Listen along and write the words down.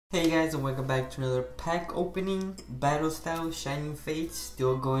Hey guys, and welcome back to another pack opening. Battle Style Shining Fates,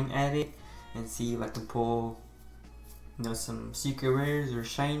 still going at it and see if I can pull some secret rares or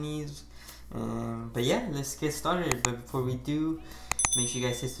shinies. But yeah, let's get started. But before we do, make sure you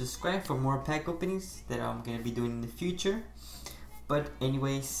guys hit subscribe for more pack openings that I'm gonna be doing in the future. But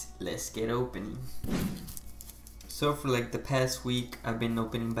anyways, let's get opening. So for like the past week, I've been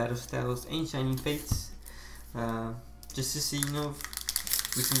opening Battle Styles and Shining Fates, just to see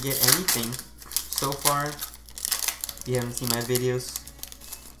if we can get anything. So far, if you haven't seen my videos,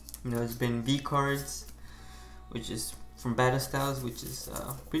 it's been V cards, which is from Battle Styles, which is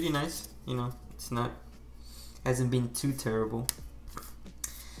pretty nice. Hasn't been too terrible.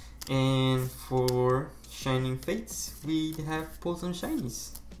 And for Shining Fates, we have pulled some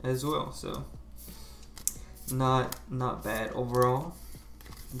shinies as well, so not bad overall.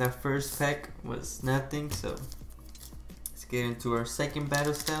 That first pack was nothing, so let's get into our second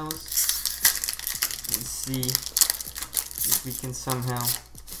Battle Styles and see if we can somehow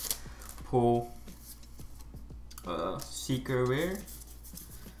pull a secret rare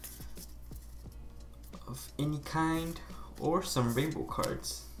of any kind or some rainbow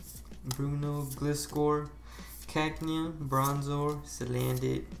cards. Bruno, Gliscor, Cacnea, Bronzor,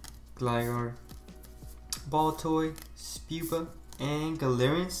 Salandit, Gligar, Baltoy, Spupa, and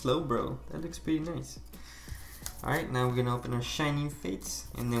Galarian Slowbro. That looks pretty nice. Alright, now we're gonna open our Shining Fates,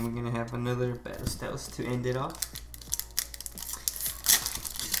 and then we're gonna have another Battle Styles to end it off.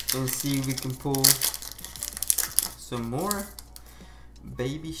 And see if we can pull some more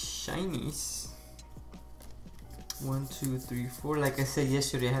baby shinies. 1, 2, 3, 4. Like I said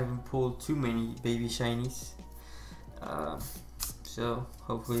yesterday, I haven't pulled too many baby shinies. So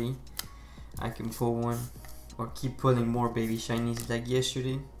hopefully I can pull one or keep pulling more baby shinies like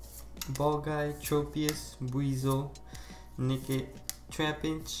yesterday. Ball Guy, Tropius, Weasel, Nickit,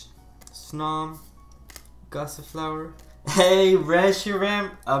 Trapinch, Snom, Gossiflower. Hey,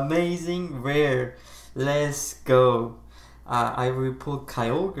 Reshiram, amazing rare. Let's go. I already pulled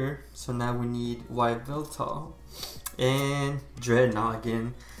Kyogre, so now we need White Veltal and Dreadnought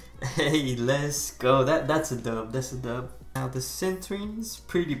again. Hey, let's go. That's a dub. That's a dub. Now the Centering is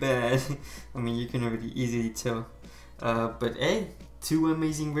pretty bad. I mean, you can already easily tell. But hey, 2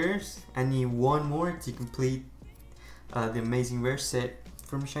 amazing rares. I need 1 more to complete the amazing rare set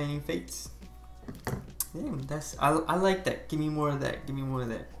from Shining Fates. Damn, I like that. Give me more of that. Give me more of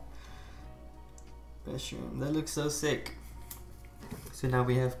that. Reshiram, that looks so sick. So now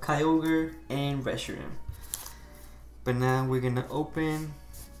we have Kyogre and Reshiram. But now we're gonna open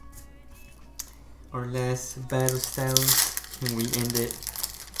our last Battle Styles, and we end it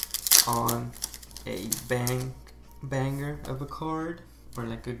on a banger of a card, or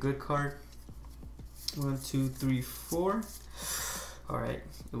like a good card. 1, 2, 3, 4. Alright,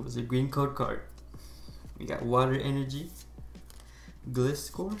 it was a green code card. We got Water Energy,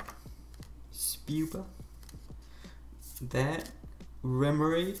 Gliscor, Spupa, that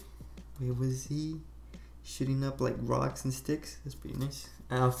Remoraid. Wait, was he shooting up like rocks and sticks? That's pretty nice.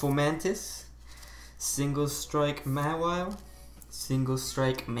 Fomantis, Single Strike Mawile, Single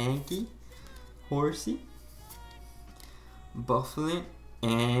Strike Mankey, Horsey, Bufflin,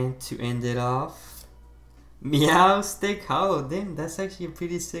 and to end it off, Meowstic Hollow. Damn, that's actually a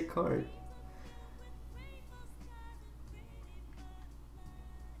pretty sick card.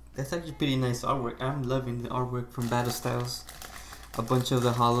 That's actually pretty nice artwork. I'm loving the artwork from Battle Styles. A bunch of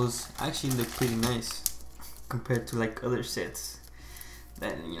the hollows actually look pretty nice compared to like other sets.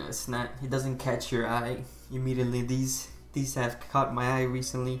 That it doesn't catch your eye immediately. These have caught my eye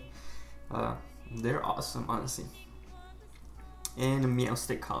recently. They're awesome, honestly. And a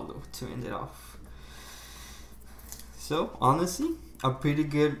Meowstic Hollow to end it off. So honestly, a pretty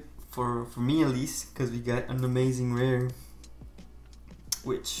good for me at least, because we got an amazing rare,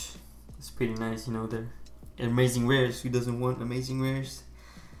 which is pretty nice. They're amazing rares. Who doesn't want amazing rares?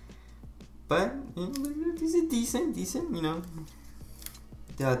 But these are decent.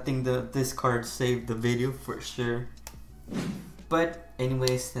 I think this card saved the video for sure. But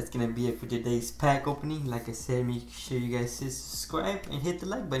anyways, that's gonna be it for today's pack opening. Like I said, make sure you guys subscribe and hit the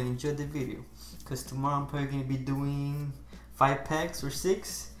like button. Enjoy the video, because tomorrow I'm probably gonna be doing 5 packs or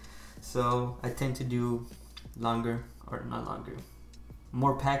 6. So I tend to do longer, or not longer,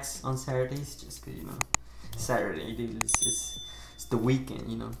 more packs on Saturdays, just because Saturday it's the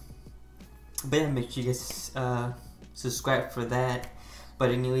weekend, But yeah, make sure you guys subscribe for that.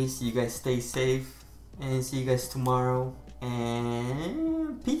 But anyways, you guys stay safe, and see you guys tomorrow,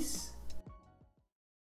 and peace.